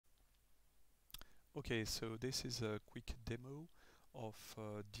Okay, so this is a quick demo of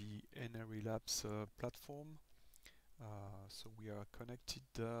the NRELabs platform. So we are connected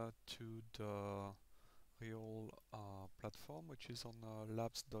to the real platform, which is on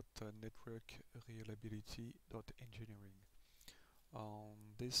labs.networkreliability.engineering.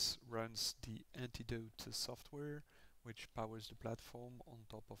 This runs the Antidote software, which powers the platform on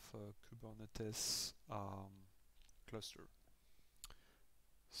top of a Kubernetes cluster.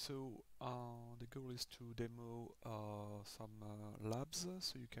 So the goal is to demo some labs,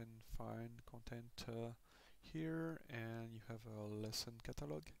 so you can find content here, and you have a lesson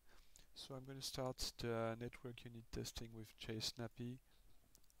catalog. So I'm going to start the network unit testing with JSnappy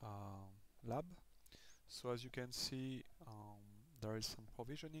lab. So as you can see, there is some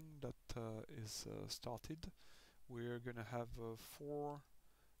provisioning that is started. We're going to have 4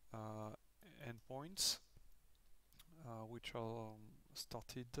 endpoints which are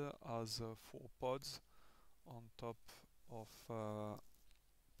started as 4 pods on top of a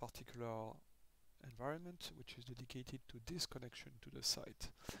particular environment which is dedicated to this connection to the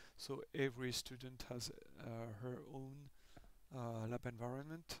site. So every student has her own lab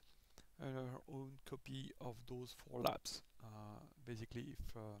environment and her own copy of those 4 labs. Basically,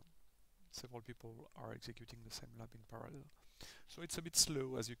 if several people are executing the same lab in parallel. So it's a bit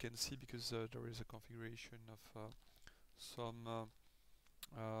slow, as you can see, because there is a configuration of some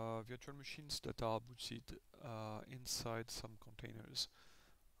virtual machines that are booted inside some containers,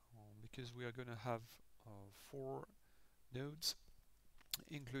 because we are going to have 4 nodes,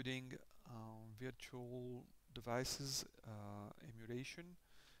 including virtual devices emulation,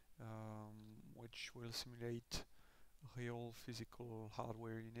 which will simulate real physical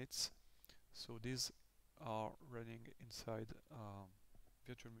hardware units. So these are running inside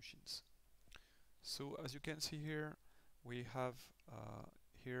virtual machines. So as you can see here, we have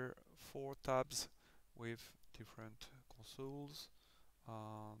here 4 tabs with different consoles.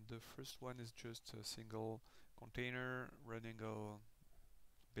 The first one is just a single container running a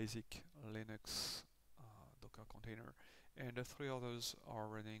basic Linux Docker container, and the 3 others are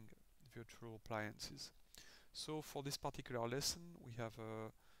running virtual appliances. So for this particular lesson, we have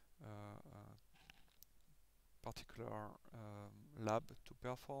a particular lab to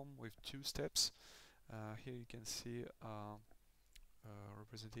perform with 2 steps. Here you can see a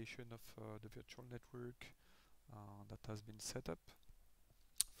representation of the virtual network that has been set up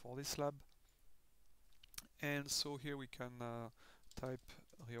for this lab. And so here we can type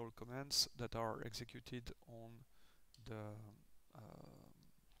real commands that are executed on the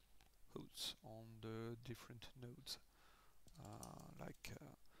hosts, on the different nodes.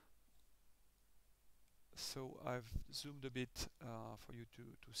 So I've zoomed a bit for you to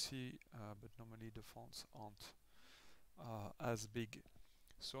see, but normally the fonts aren't as big.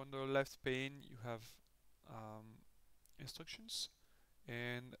 So on the left pane you have instructions,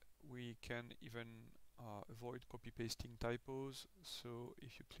 and we can even avoid copy-pasting typos. So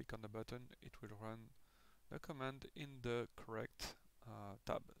if you click on the button, it will run the command in the correct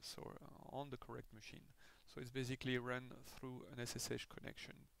tab, so on the correct machine. So it's basically run through an SSH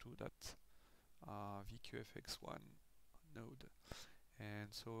connection to that VQFX1 node.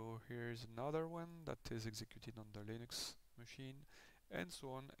 And so here's another one that is executed on the Linux machine, and so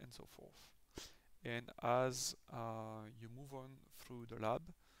on and so forth. And as you move on through the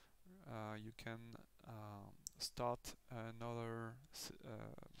lab, you can start another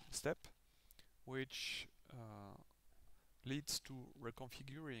step, which leads to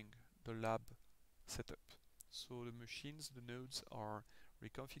reconfiguring the lab setup. So the machines, the nodes are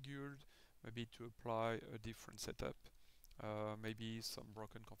reconfigured, maybe to apply a different setup, maybe some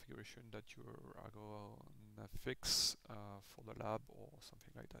broken configuration that you are going to fix for the lab or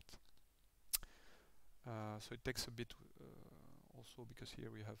something like that. So it takes a bit also, because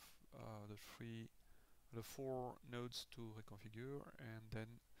here we have the 4 nodes to reconfigure, and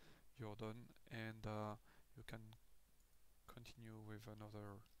then you're done, and you can continue with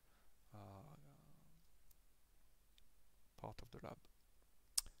another part of the lab.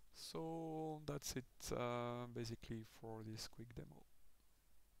 So that's it basically for this quick demo.